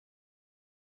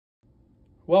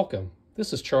Welcome,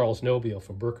 this is Charles Nobile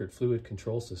from Burkert Fluid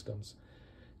Control Systems.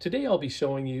 Today I'll be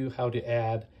showing you how to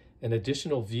add an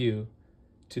additional view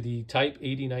to the Type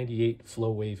 8098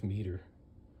 FLOWave meter.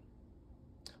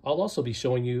 I'll also be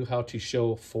showing you how to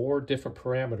show 4 different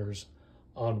parameters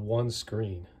on one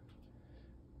screen.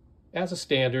 As a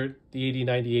standard, the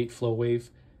 8098 FLOWave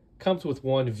comes with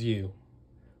one view,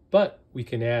 but we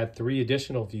can add 3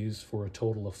 additional views for a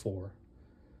total of 4.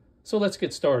 So let's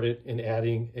get started in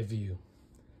adding a view.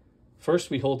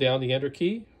 First, we hold down the Enter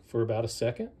key for about a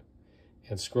second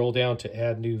and scroll down to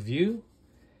Add New View.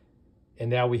 And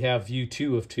now we have View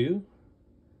 2 of 2,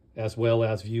 as well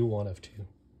as View 1 of 2.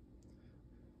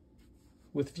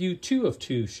 With View 2 of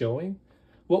 2 showing,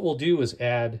 what we'll do is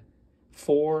add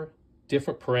 4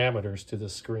 different parameters to the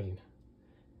screen.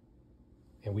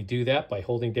 And we do that by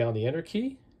holding down the Enter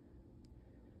key,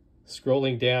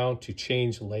 scrolling down to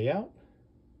Change Layout,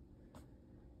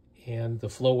 and the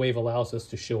FLOWave allows us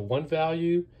to show 1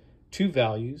 value, 2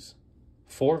 values,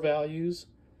 4 values,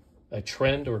 a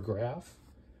trend or graph,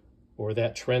 or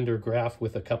that trend or graph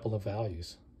with a couple of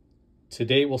values.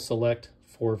 Today we'll select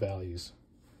 4 values.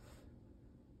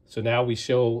 So now we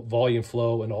show volume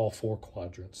flow in all 4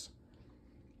 quadrants.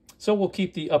 So we'll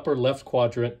keep the upper left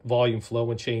quadrant volume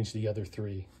flow and change the other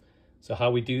 3. So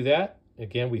how we do that?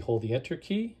 Again, we hold the Enter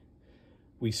key,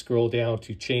 we scroll down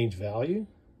to Change Value,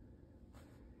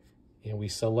 and we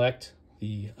select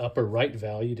the upper right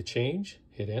value to change,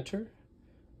 hit Enter,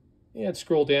 and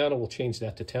scroll down and we'll change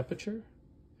that to temperature.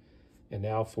 And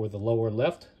now for the lower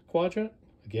left quadrant,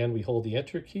 again, we hold the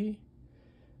Enter key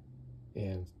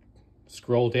and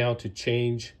scroll down to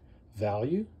Change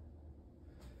Value,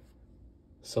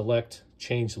 select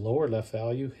Change Lower Left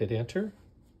Value, hit Enter,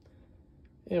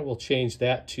 and we'll change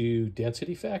that to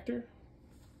Density Factor.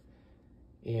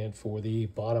 And for the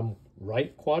bottom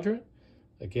right quadrant,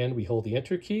 again, we hold the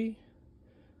Enter key,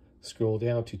 scroll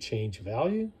down to Change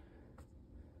Value,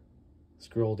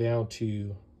 scroll down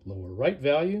to Lower Right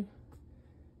Value,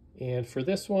 and for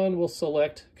this one, we'll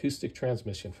select Acoustic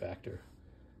Transmission Factor.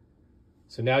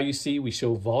 So now you see we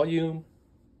show volume,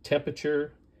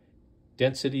 temperature,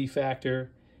 density factor,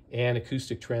 and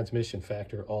acoustic transmission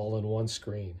factor all in one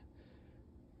screen.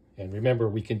 And remember,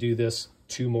 we can do this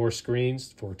 2 more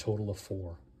screens for a total of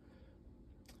 4.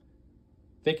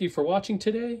 Thank you for watching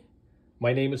today.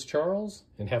 My name is Charles,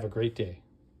 and have a great day.